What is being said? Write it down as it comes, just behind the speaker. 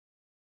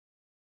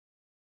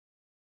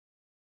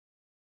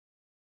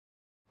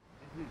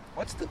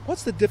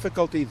What's the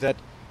difficulty that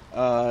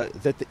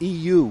that the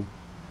EU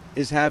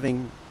is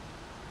having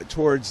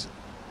towards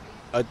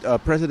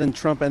President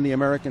Trump and the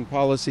American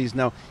policies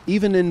now,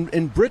 even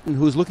in Britain,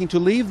 who's looking to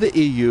leave the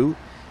EU,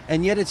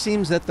 and yet it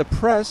seems that the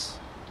press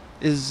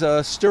is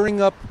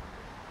stirring up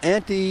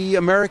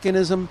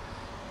anti-Americanism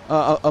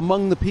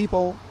among the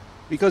people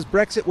because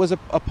Brexit was a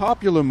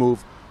popular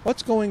move.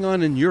 What's going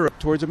on in Europe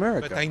towards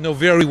America? But I know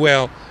very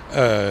well,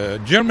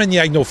 Germany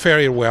I know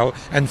very well,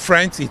 and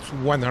France it's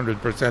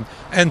 100%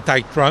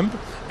 anti-Trump,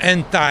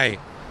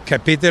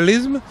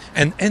 anti-capitalism,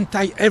 and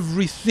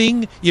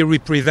anti-everything he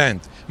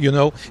represents. You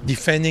know,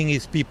 defending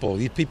his people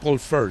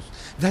first.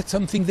 That's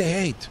something they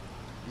hate.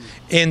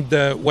 And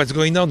what's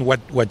going on,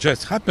 what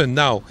just happened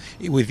now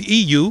with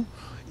EU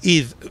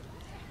is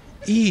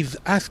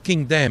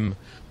asking them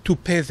to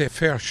pay their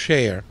fair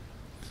share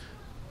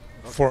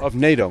of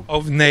NATO.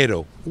 Of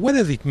NATO. What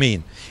does it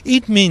mean?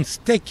 It means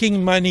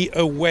taking money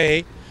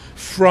away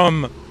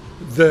from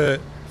the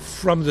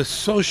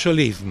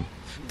socialism,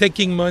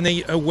 taking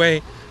money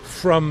away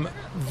from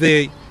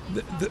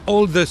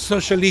all the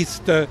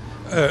socialist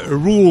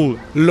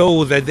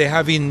law that they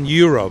have in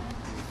Europe,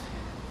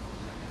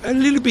 a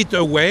little bit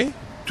away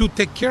to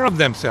take care of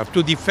themselves,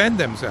 to defend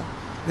themselves.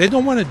 They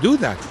don't want to do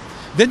that.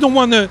 They don't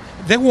want to.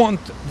 They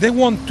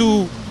want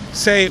to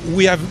say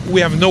we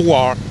have no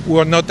war. We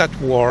are not at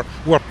war.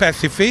 We're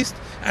pacifist,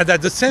 and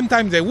at the same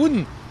time they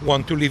wouldn't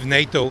want to leave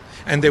NATO,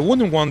 and they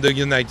wouldn't want the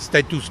United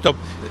States to stop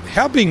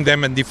helping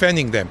them and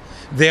defending them.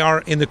 They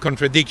are in a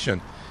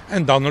contradiction,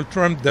 and Donald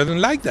Trump doesn't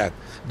like that.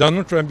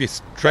 Donald Trump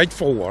is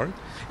straightforward.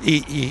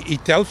 He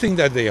tells things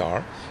that they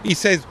are. He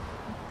says,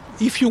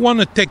 if you want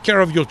to take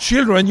care of your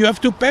children, you have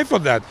to pay for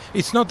that.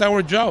 It's not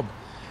our job.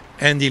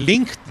 And he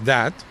linked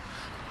that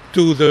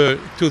to the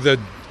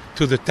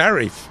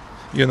tariff,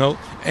 you know,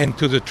 and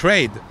to the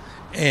trade.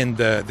 And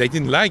they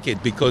didn't like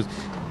it because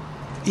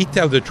he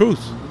tells the truth.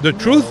 The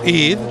truth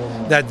is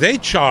that they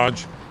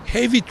charge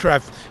heavy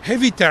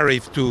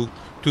tariff to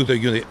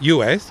the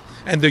U.S.,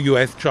 and the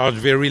U.S. charge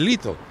very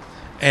little.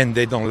 And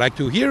they don't like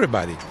to hear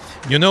about it.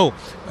 You know,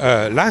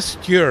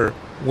 last year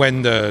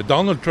when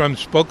Donald Trump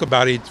spoke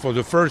about it for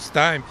the first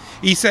time,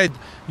 he said,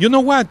 you know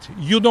what,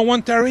 you don't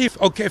want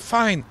tariff? Okay,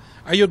 fine,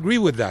 I agree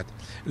with that.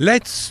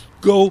 Let's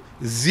go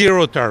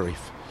zero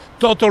tariff,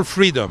 total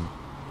freedom.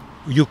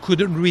 You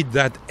couldn't read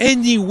that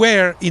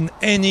anywhere in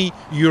any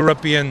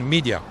European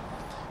media.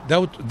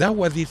 That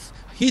was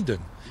hidden,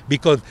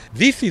 because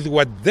this is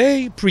what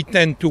they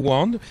pretend to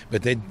want,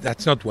 but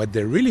that's not what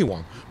they really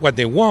want. What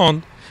they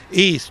want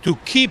is to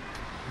keep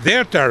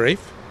their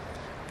tariff,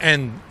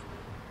 and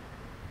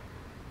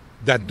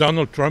that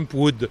Donald Trump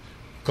would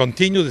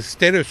continue the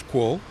status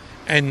quo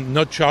and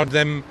not charge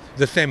them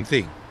the same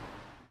thing.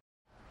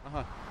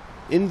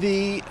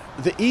 The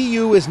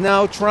EU is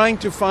now trying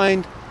to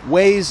find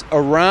ways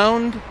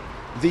around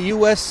the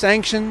U.S.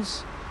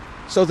 sanctions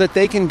so that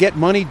they can get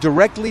money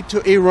directly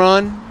to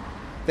Iran.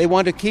 They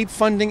want to keep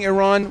funding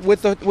Iran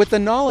with the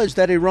knowledge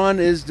that Iran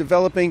is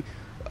developing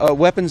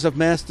weapons of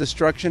mass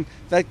destruction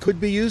that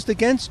could be used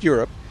against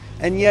Europe.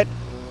 And yet,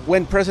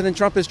 when President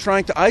Trump is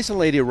trying to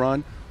isolate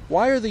Iran,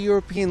 why are the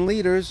European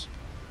leaders,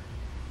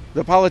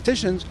 the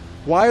politicians,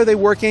 why are they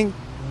working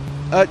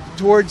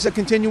towards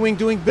continuing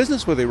doing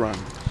business with Iran?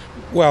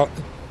 Well,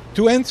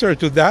 to answer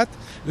to that,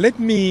 let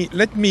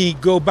me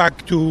go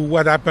back to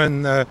what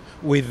happened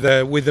with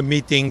the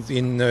meetings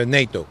in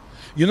NATO.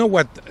 You know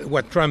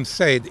what Trump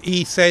said?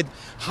 He said,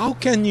 how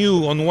can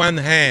you, on one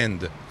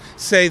hand,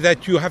 say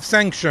that you have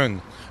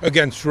sanctions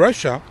against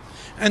Russia,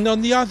 and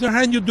on the other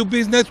hand, you do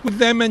business with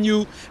them, and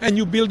you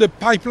build a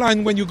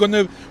pipeline when you're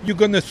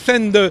gonna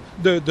send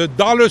the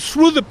dollars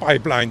through the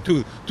pipeline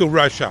to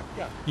Russia.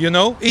 Yeah. You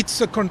know,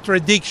 it's a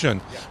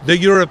contradiction. Yeah. The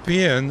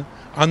Europeans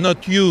are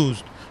not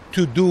used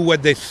to do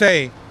what they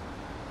say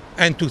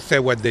and to say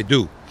what they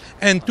do.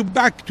 And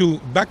back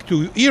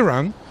to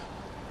Iran,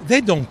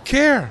 they don't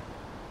care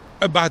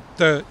about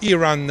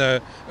Iran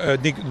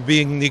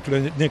being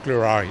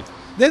nuclearized.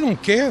 They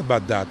don't care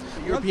about that.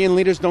 European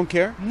leaders don't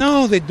care?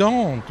 No, they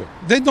don't.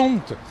 They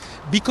don't,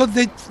 because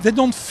they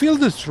don't feel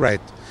the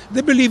threat.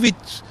 They believe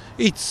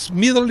it's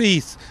Middle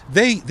East.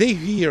 They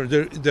hear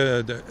the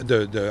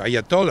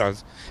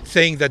Ayatollahs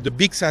saying that the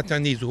big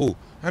Satan is who?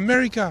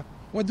 America.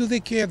 What do they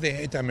care? They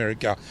hate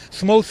America.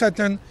 Small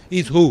Satan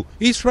is who?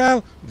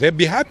 Israel. They'd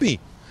be happy,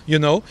 you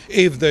know,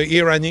 if the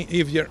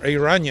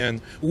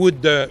Iranian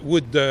would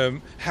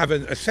have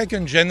a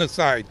second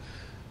genocide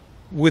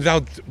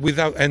without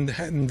and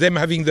them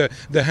having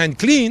the hand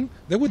clean,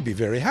 they would be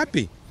very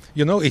happy.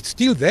 You know, it's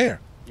still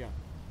there.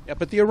 Yeah,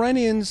 but the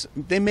Iranians,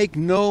 they make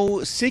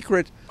no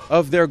secret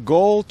of their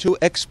goal to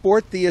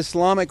export the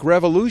Islamic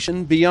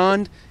revolution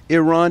beyond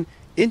Iran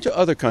into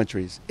other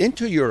countries,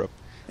 into Europe.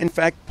 In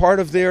fact, part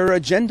of their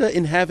agenda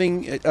in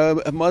having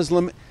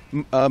Muslim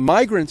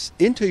migrants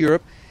into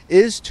Europe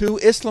is to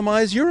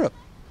Islamize Europe.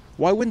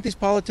 Why wouldn't these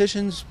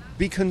politicians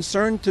be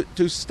concerned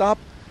to stop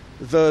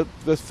the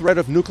threat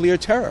of nuclear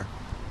terror?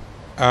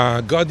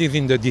 God is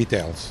in the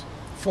details.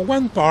 For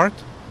one part,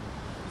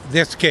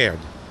 they're scared,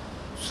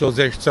 so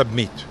they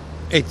submit.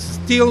 It's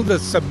still the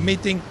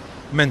submitting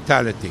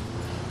mentality.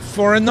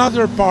 For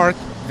another part,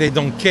 they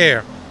don't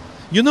care.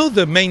 You know,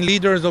 the main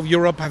leaders of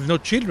Europe have no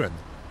children.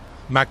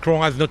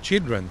 Macron has no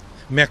children.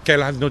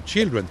 Merkel has no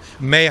children.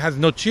 May has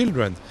no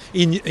children.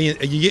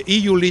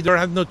 EU leader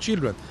has no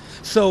children.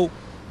 So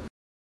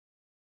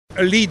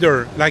a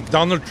leader like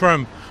Donald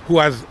Trump, who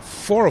has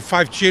 4 or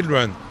 5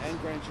 children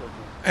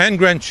and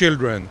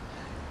grandchildren,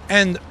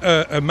 and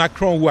a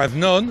Macron who has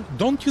none,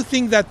 don't you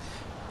think that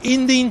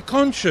in the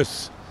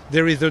unconscious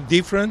there is a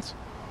difference?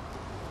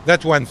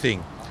 That's one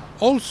thing.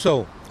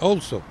 Also,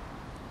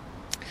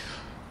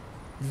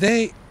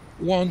 they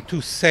want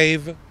to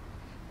save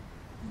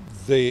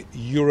the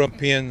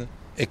European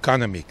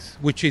economics,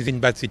 which is in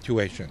bad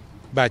situation,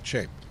 bad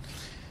shape.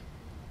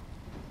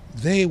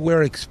 They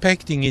were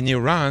expecting in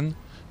Iran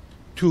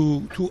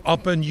to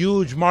open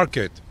huge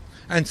market,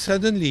 and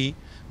suddenly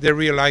they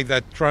realize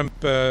that Trump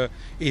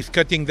is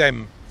cutting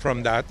them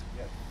from that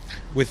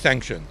with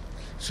sanctions.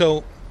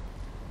 So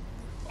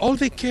all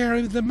they care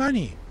is the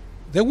money.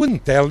 They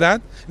wouldn't tell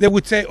that. They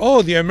would say,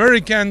 "Oh, the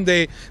American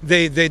they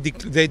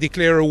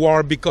declare a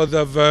war because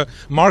of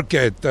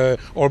market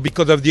or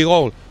because of the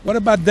oil." What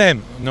about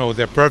them? No,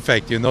 they're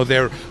perfect. You know,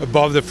 they're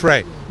above the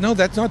fray. No,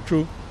 that's not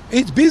true.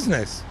 It's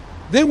business.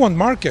 They want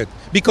market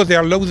because they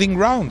are losing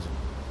ground.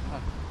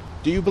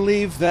 Do you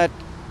believe that,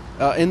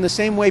 in the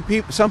same way,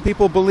 some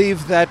people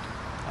believe that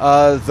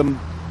the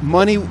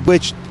money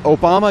which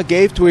Obama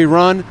gave to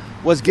Iran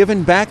was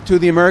given back to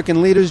the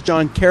American leaders,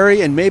 John Kerry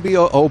and maybe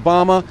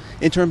Obama,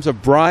 in terms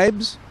of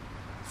bribes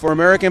for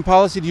American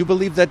policy? Do you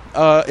believe that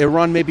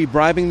Iran may be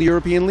bribing the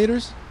European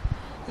leaders?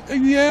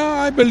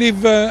 Yeah, I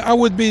believe I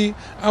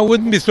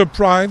wouldn't be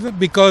surprised,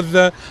 because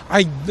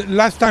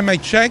last time I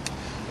checked,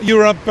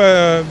 Europe,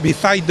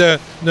 beside the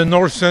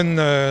northern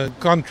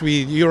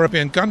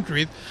European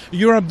countries,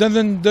 Europe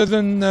doesn't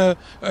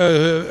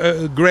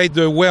grade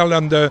well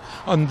on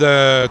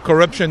the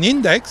corruption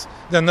index.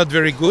 They're not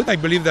very good. I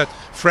believe that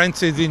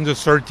France is in the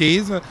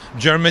 30s,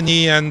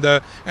 Germany and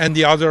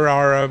the other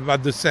are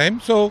about the same.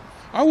 So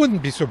I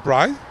wouldn't be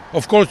surprised.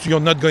 Of course, you're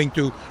not going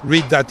to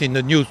read that in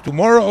the news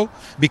tomorrow,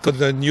 because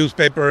the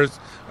newspapers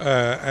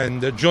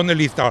and the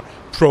journalists are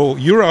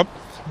pro-Europe.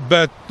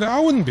 But I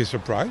wouldn't be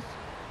surprised.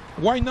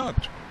 Why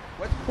not?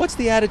 What's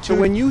the attitude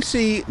when you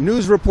see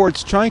news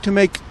reports trying to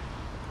make,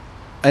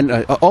 and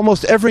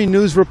almost every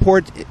news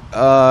report,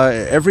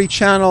 every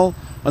channel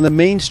on the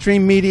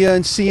mainstream media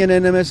and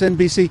CNN,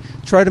 MSNBC,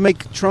 try to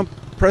make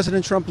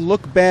President Trump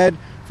look bad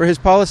for his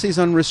policies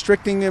on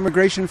restricting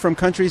immigration from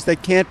countries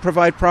that can't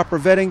provide proper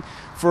vetting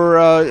for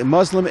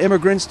Muslim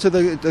immigrants to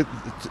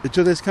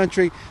this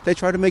country? They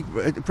try to make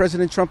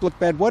President Trump look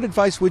bad. What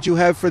advice would you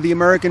have for the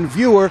American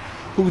viewer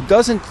who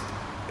doesn't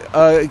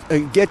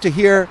get to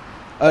hear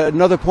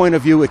another point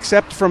of view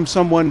except from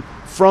someone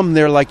from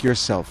there like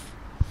yourself?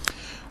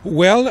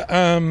 Well,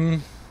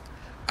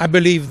 I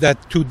believe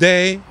that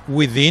today,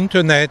 with the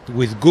internet,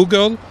 with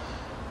Google,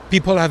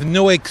 people have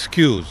no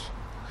excuse.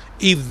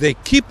 If they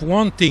keep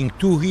wanting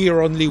to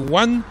hear only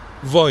one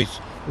voice,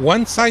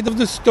 one side of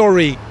the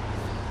story,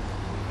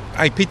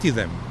 I pity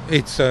them.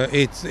 It's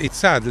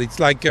sad. It's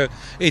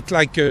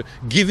like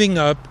giving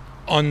up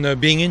on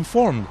being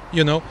informed.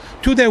 You know,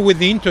 today with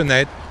the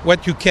internet,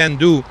 what you can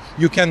do,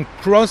 you can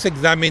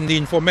cross-examine the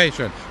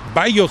information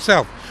by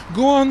yourself.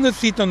 Go on the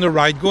seat on the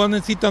right, go on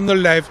the seat on the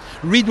left,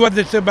 read what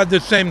they say about the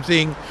same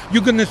thing.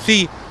 You're going to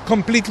see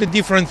completely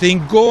different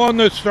thing. Go on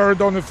a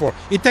third, on a fourth.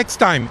 It takes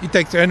time, it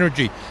takes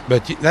energy,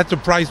 but that's the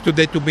price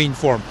today to be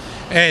informed.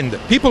 And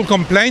people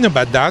complain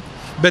about that,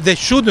 but they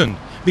shouldn't,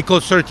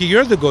 because 30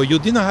 years ago you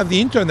didn't have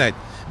the internet.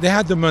 They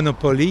had the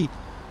monopoly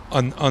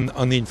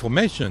on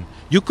information.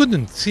 You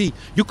couldn't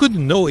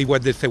know if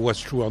what they say was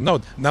true or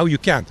not. Now you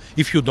can.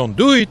 If you don't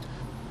do it,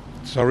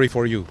 sorry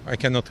for you, I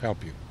cannot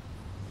help you.